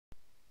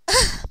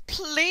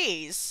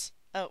please.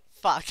 Oh,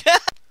 fuck.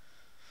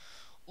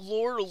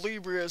 Lord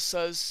Libria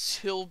says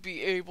he'll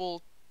be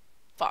able...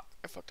 Fuck,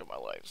 I fucked up my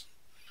life.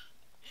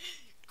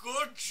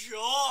 Good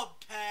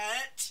job,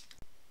 Pat.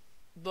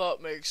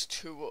 That makes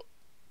two...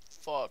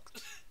 Fuck.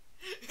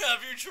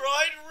 Have you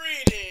tried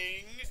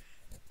reading?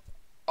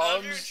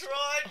 Have you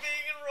tried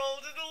being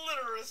enrolled in a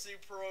literacy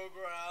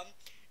program?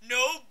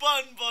 No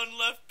bun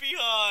left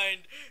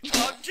behind.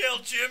 Cocktail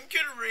Jim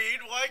can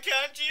read, why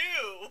can't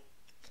you?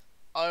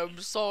 I'm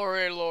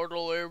sorry, Lord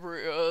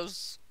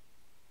Olibrius.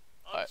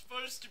 I'm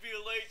supposed to be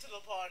late to the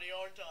party,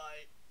 aren't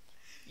I?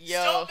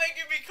 Yeah. Stop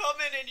making me come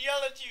in and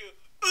yell at you.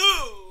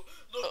 Ooh,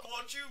 look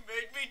what you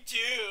made me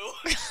do.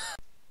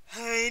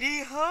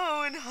 Hidey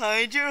ho and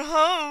hide your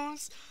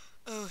hose.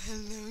 Oh,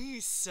 hello,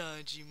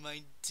 Usagi,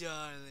 my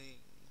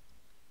darling.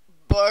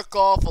 Back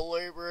off,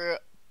 Olibria.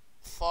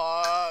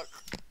 Fuck.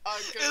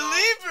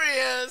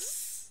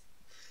 Olibrius!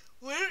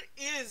 Where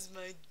is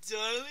my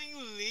darling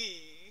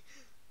Lee?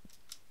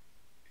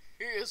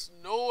 He is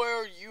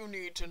nowhere you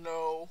need to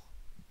know.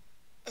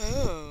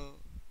 Oh,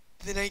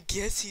 then I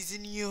guess he's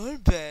in your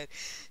bed.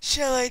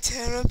 Shall I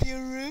tear up your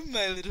room,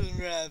 my little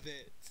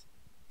rabbit?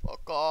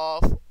 Fuck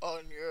off,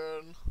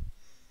 onion.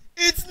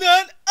 It's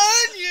not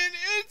onion,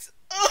 it's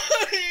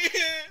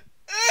onion!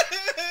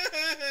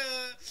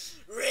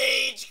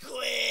 Rage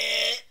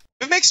quit!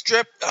 It makes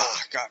drip.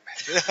 Oh, God, man.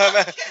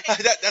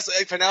 That's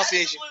a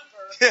pronunciation.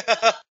 Okay.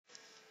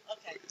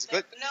 It's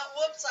good. No,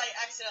 whoops, I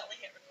accidentally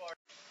hit record.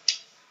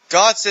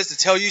 God says to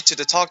tell you to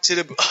talk to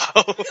the...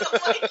 Oh my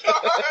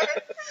god!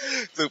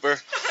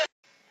 Blooper.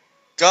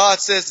 God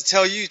says to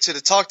tell you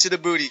to talk to the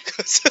booty.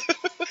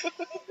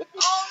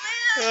 Oh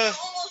man!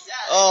 Almost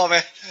had it. Oh,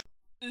 man.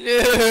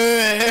 You said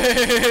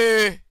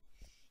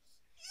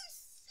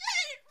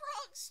it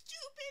wrong,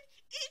 stupid!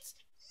 It's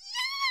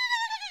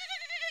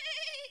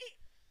nay!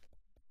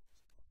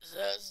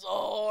 Says the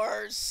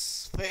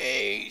horse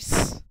face.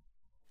 Well,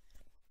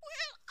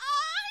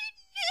 I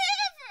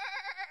never!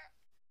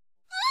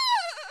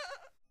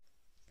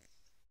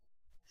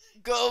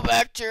 Go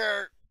back to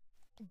your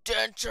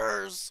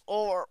dentures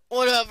or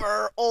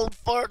whatever old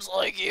farts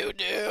like you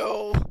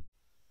do.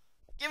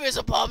 Give me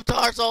some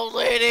Pop-Tarts, old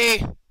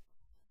lady. You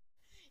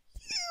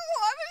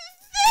are a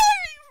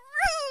very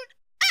rude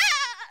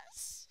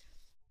ass!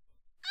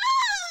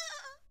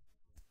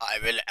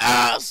 I'm an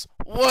ass.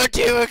 What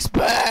do you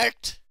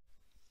expect?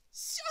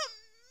 Some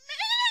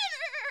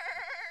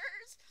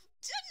manners!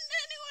 Didn't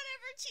anyone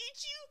ever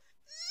teach you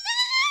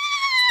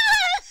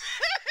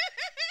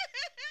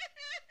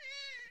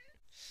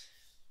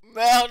manners?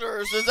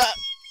 Manners, is that...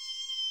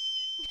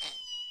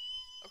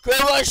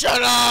 Grandma,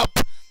 shut up!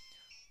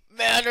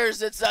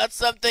 Manners, is that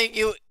something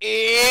you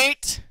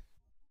eat?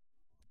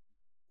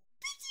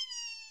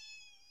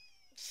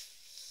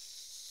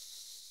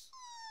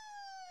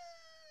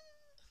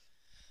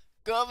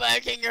 Go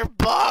back in your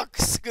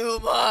box,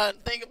 Scuba,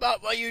 and think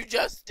about what you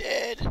just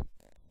did. Why are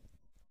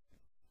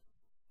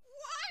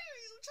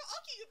you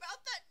talking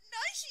about that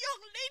nice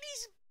young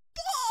lady's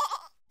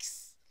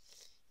box?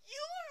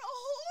 You're a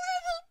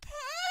horrible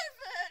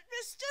pervert,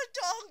 Mr.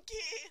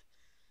 Donkey.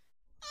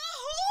 A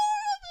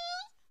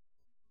horrible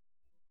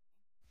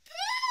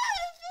pervert.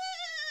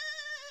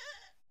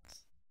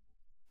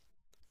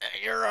 And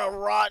you're a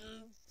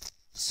rotten,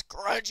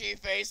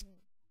 scrunchy-faced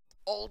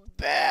old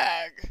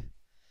bag.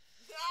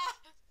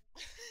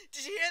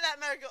 Did you hear that,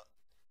 Marigold?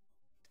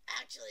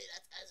 Actually,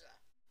 that's Ezra.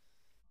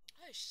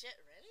 Oh shit,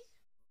 really?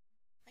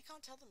 I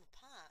can't tell them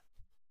apart.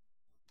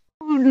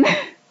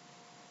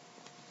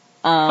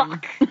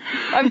 Fuck.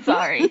 I'm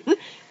sorry.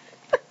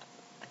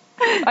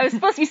 I was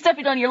supposed to be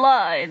stepping on your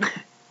line.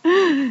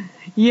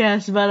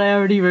 Yes, but I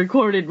already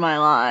recorded my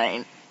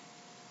line.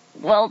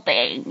 Well,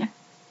 dang.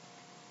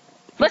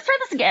 Let's try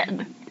this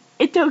again.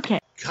 It's okay.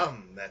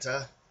 Come,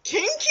 Meta.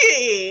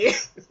 Kinky!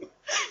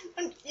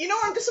 You know,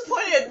 I'm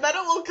disappointed.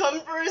 Meta will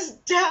come for his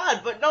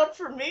dad, but not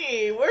for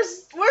me.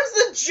 Where's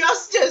the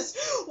justice?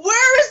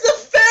 Where is the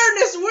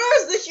fairness?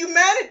 Where is the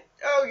humanity?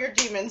 Oh, you're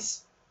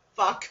demons.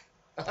 Fuck.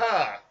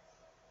 Aha!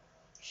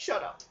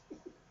 Shut up.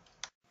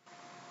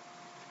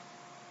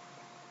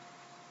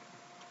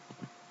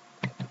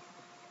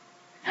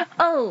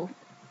 Oh.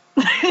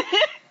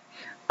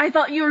 I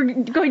thought you were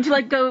going to,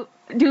 like, go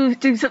do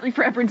something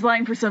for Ebron's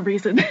line for some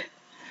reason.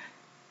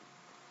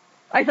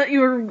 I thought you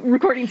were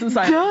recording some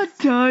silence.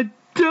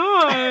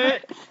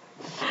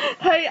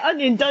 Hey,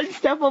 Onion, don't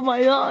step on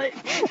my line.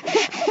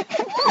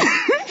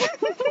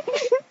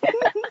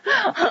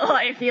 Oh,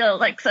 I feel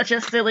like such a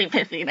silly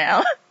pissy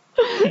now.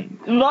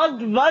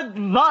 What? You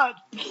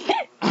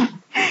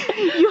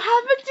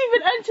haven't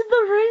even entered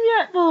the room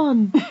yet,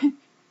 Vaughn.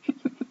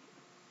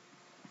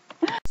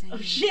 Oh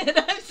shit,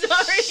 I'm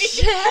sorry.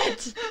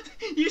 Shit!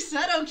 You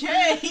said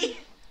okay.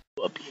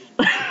 Whoops.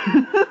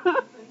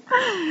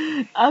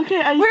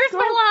 Okay, Where's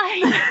my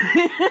line?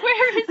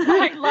 Where is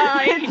my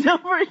line? It's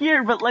over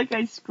here, but like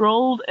I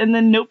scrolled and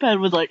then Notepad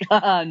was like,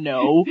 haha,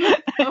 no.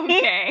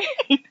 Okay.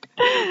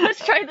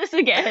 Let's try this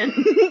again.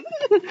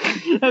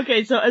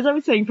 Okay, so as I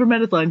was saying, for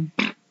Meta's line.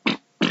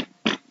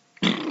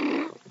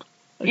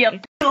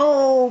 Yep.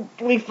 Oh,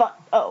 we fucked.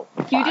 Oh,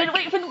 You didn't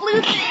wait for the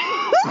blue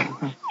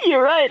thing.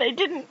 You're right. I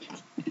didn't.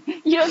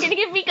 You don't get to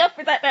give me up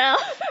for that now.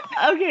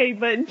 Okay,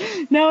 but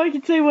now I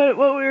can say what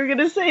we were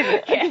gonna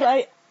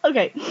say.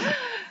 Okay.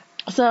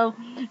 So,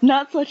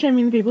 not slut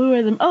shaming the people who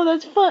wear them. Oh,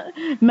 that's fun.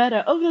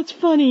 Meta. Oh, that's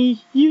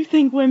funny. You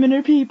think women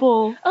are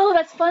people. Oh,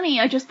 that's funny.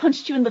 I just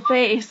punched you in the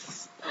face.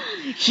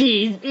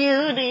 She's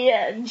beauty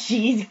and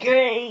she's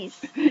grace.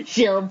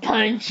 She'll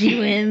punch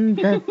you in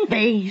the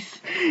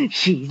face.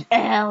 She's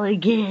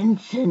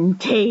elegance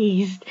and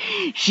taste.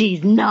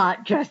 She's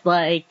not dressed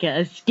like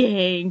a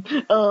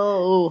skank.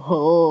 Oh,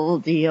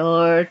 hold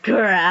your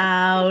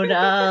crown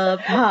up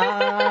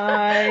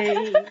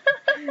high.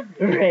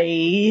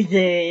 Raise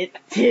it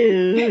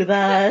to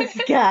the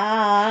sky.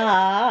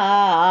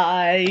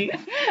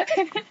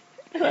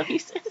 I love you,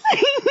 sis.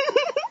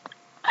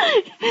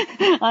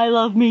 I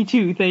love me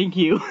too, thank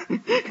you.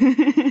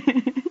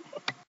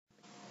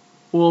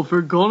 Well, if we're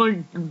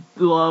gonna,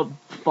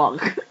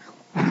 fuck.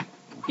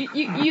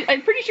 You,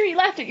 I'm pretty sure you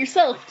laughed at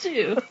yourself,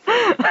 too.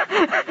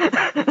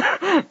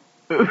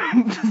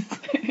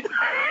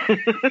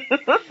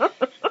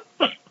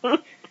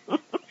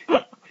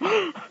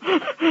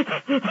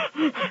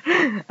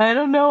 I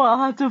don't know, I'll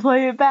have to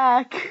play it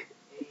back.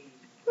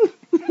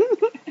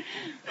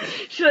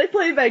 Should I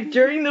play it back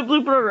during the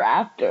blooper or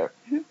after?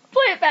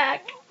 Play it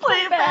back. Play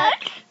it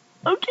back.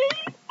 Okay.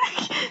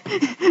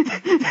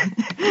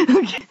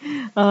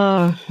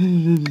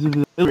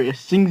 Okay.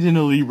 Sings in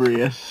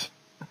Olibrius.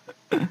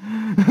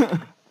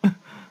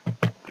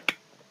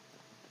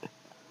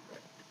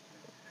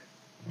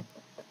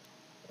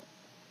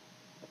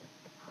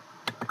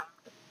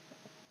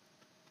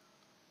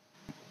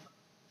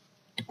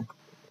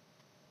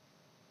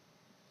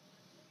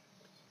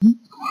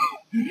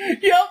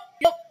 Yep,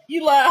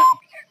 you laughed.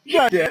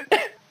 God damn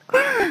it.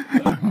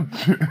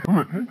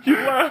 You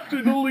laughed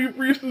in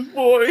Olibrius'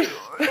 voice.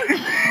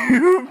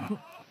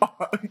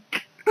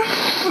 Fuck.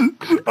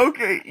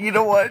 Okay, you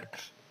know what?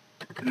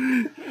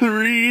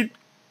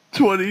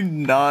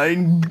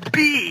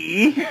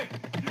 329B.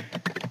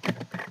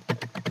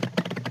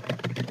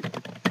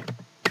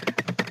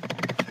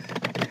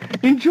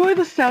 Enjoy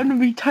the sound of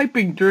me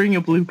typing during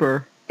a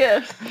blooper.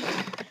 Yes.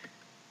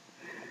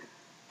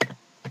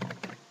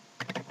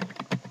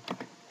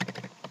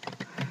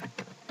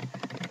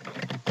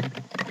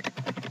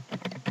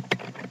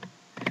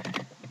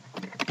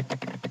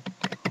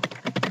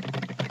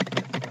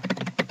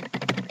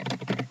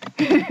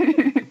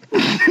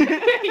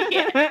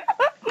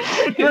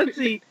 Let's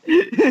see.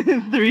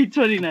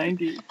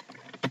 329D.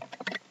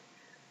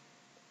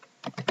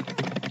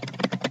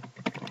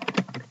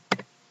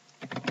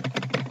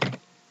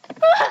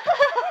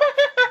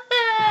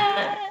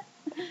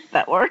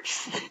 That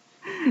works.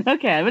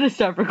 Okay, I'm gonna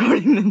start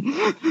recording the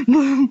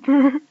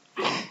blooper.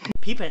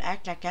 People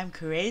act like I'm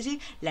crazy,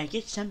 like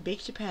it's some big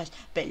surprise.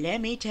 But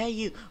let me tell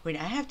you, when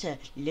I have to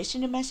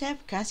listen to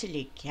myself,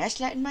 constantly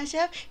gaslighting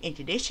myself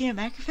into this here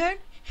microphone,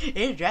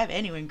 it'll drive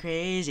anyone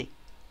crazy.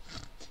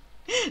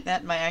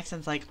 That my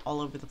accent's like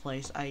all over the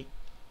place. I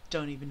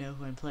don't even know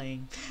who I'm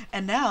playing.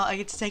 And now I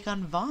get to take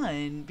on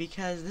Vaughn,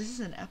 because this is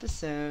an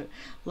episode,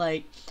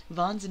 like,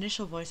 Vaughn's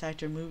initial voice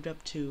actor moved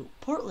up to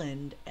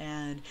Portland,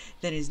 and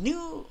then his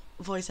new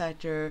voice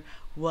actor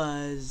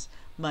was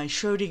my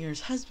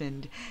Schrodinger's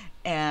husband,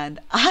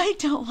 and I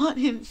don't want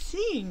him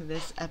seeing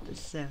this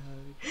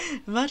episode,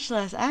 much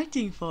less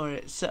acting for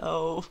it,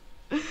 so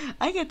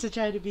I get to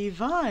try to be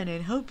Vaughn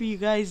and hope you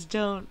guys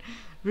don't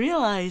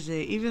realize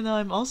it, even though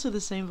I'm also the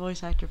same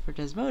voice actor for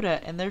Desmoda,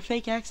 and their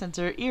fake accents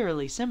are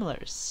eerily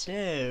similar.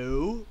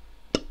 So,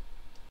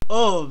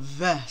 oh,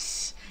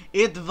 Vess,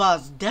 it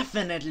was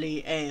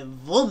definitely a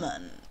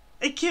woman.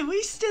 Can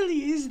we still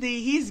use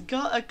the "he's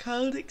got a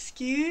cold"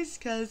 excuse?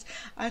 Cause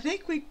I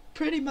think we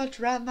pretty much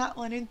ran that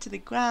one into the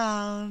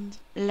ground.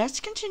 Let's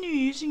continue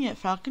using it.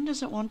 Falcon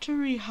doesn't want to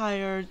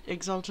rehire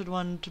Exalted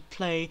One to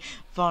play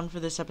Vaughn for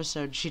this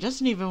episode. She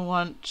doesn't even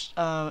want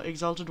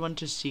Exalted One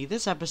to see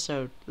this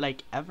episode,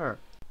 like, ever.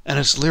 And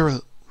it's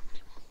Lyra.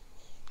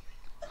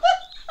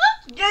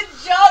 Good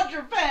job,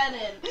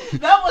 Drapanin!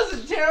 That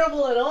wasn't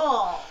terrible at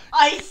all.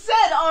 I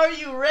said, are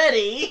you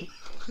ready?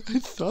 I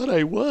thought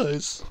I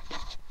was.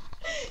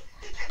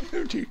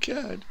 Oh dear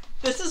God.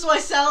 This is why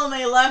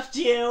Salome left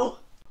you.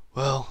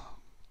 Well,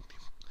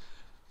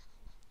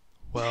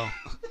 I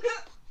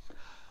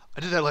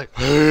did that like.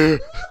 You're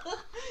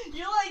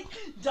like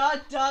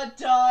dot dot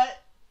dot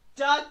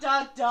dot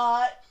dot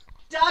dot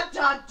dot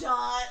dot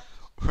dot.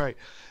 Right.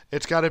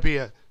 It's got to be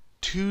a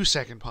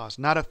 2-second pause,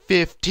 not a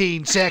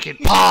 15-second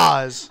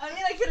pause. I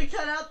mean, I could have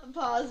cut out the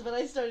pause, but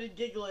I started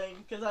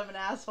giggling because I'm an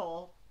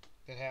asshole.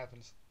 It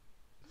happens.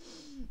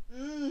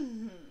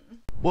 Mm-hmm.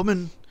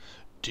 Woman,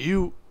 do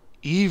you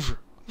Ever?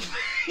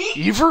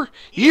 Ever?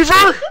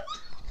 I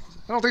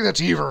don't think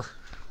that's Ever.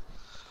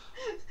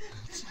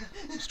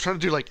 It's trying to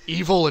do like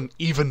evil and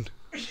even.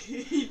 Do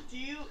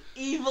you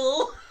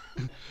evil?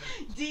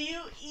 Do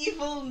you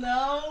evil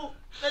know?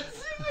 That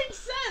doesn't make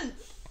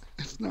sense.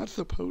 It's not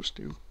supposed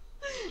to.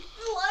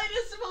 The line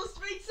is supposed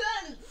to make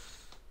sense.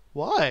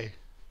 Why?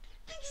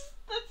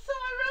 Because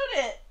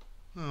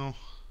Oh,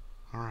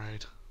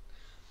 alright.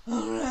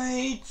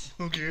 Alright.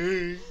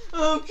 Okay.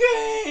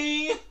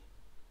 Okay.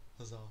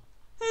 That's all.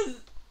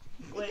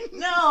 Wait,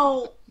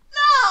 no.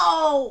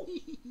 No.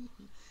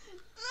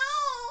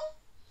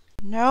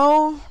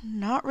 No,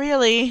 not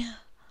really.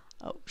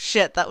 Oh,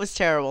 shit, that was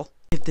terrible.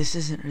 If this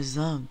isn't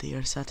resolved to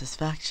your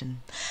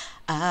satisfaction,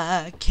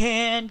 I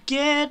can't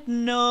get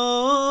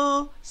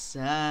no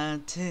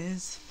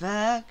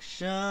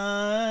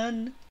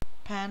satisfaction.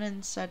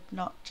 Panon said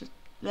not to...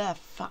 Ah,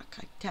 fuck,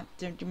 I can't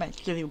do my...